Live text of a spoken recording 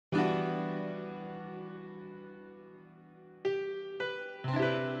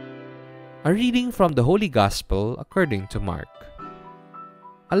A reading from the Holy Gospel according to Mark.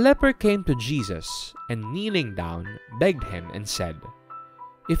 A leper came to Jesus and kneeling down begged him and said,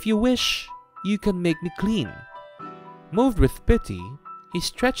 "If you wish, you can make me clean." Moved with pity, he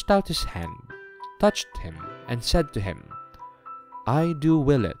stretched out his hand, touched him, and said to him, "I do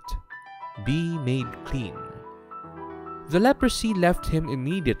will it. Be made clean." The leprosy left him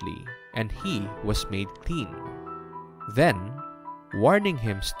immediately, and he was made clean. Then, warning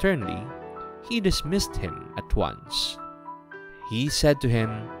him sternly, he dismissed him at once. He said to him,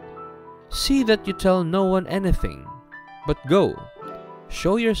 "See that you tell no one anything, but go,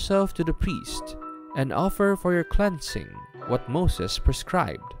 show yourself to the priest, and offer for your cleansing what Moses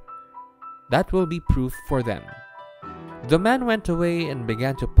prescribed. That will be proof for them." The man went away and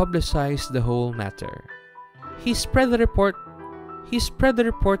began to publicize the whole matter. He spread the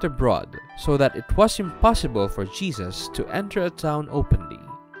report abroad, so that it was impossible for Jesus to enter a town openly.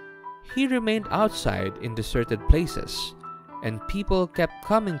 He remained outside in deserted places, and people kept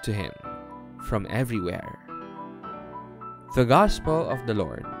coming to him from everywhere. The Gospel of the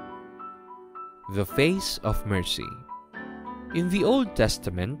Lord. The face of mercy. In the Old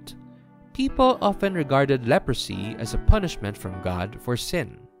Testament, people often regarded leprosy as a punishment from God for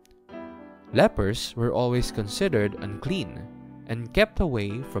sin. Lepers were always considered unclean and kept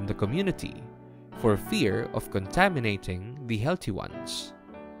away from the community for fear of contaminating the healthy ones.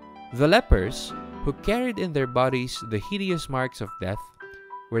 The lepers, who carried in their bodies the hideous marks of death,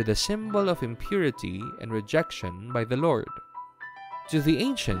 were the symbol of impurity and rejection by the Lord. To the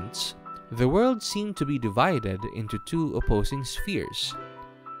ancients, the world seemed to be divided into two opposing spheres,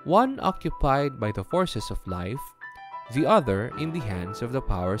 one occupied by the forces of life, the other in the hands of the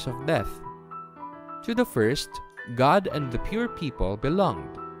powers of death. To the first, God and the pure people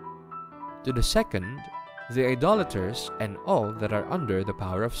belonged. To the second, the idolaters and all that are under the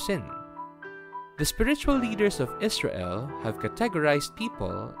power of sin. The spiritual leaders of Israel have categorized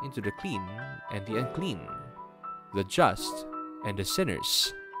people into the clean and the unclean, the just and the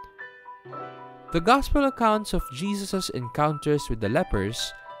sinners. The Gospel accounts of Jesus' encounters with the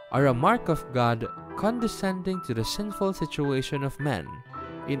lepers are a mark of God condescending to the sinful situation of man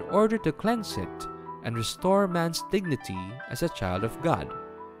in order to cleanse it and restore man's dignity as a child of God,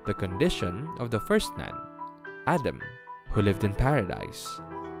 the condition of the first man, Adam, who lived in paradise.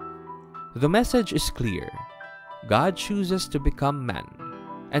 The message is clear. God chooses to become man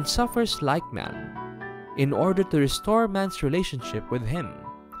and suffers like man in order to restore man's relationship with him.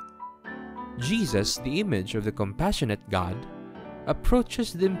 Jesus, the image of the compassionate God,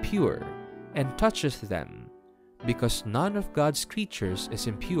 approaches the impure and touches them, because none of God's creatures is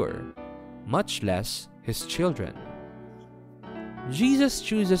impure, much less his children. Jesus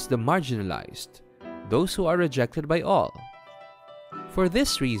chooses the marginalized, those who are rejected by all. For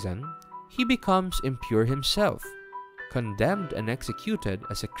this reason, he becomes impure himself, condemned and executed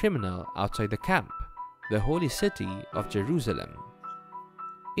as a criminal outside the camp, the holy city of Jerusalem.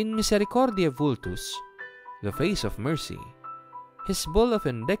 In Misericordia Vultus, the face of mercy, his bull of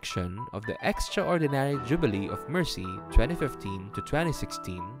indiction of the Extraordinary Jubilee of Mercy 2015 to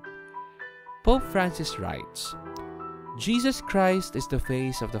 2016, Pope Francis writes, "Jesus Christ is the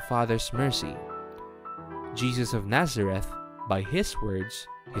face of the Father's mercy. Jesus of Nazareth, by his words,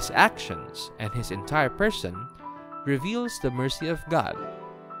 his actions, and his entire person, reveals the mercy of God."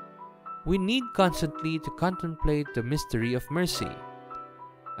 We need constantly to contemplate the mystery of mercy.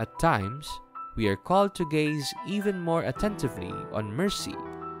 At times, we are called to gaze even more attentively on mercy,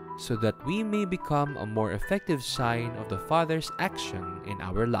 so that we may become a more effective sign of the Father's action in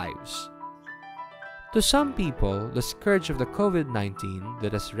our lives. To some people, the scourge of the COVID-19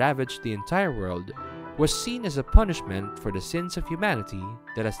 that has ravaged the entire world was seen as a punishment for the sins of humanity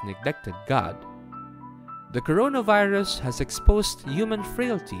that has neglected God. The coronavirus has exposed human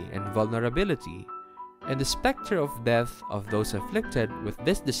frailty and vulnerability, and the specter of death of those afflicted with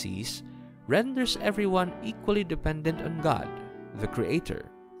this disease renders everyone equally dependent on God, the Creator.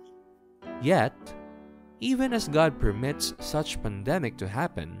 Yet, even as God permits such pandemic to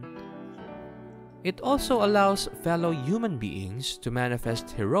happen, it also allows fellow human beings to manifest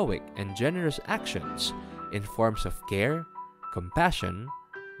heroic and generous actions in forms of care, compassion,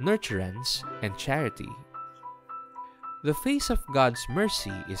 nurturance, and charity. The face of God's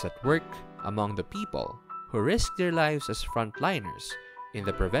mercy is at work among the people who risk their lives as frontliners in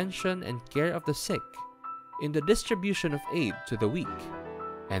the prevention and care of the sick, in the distribution of aid to the weak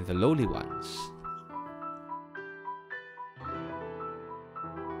and the lowly ones.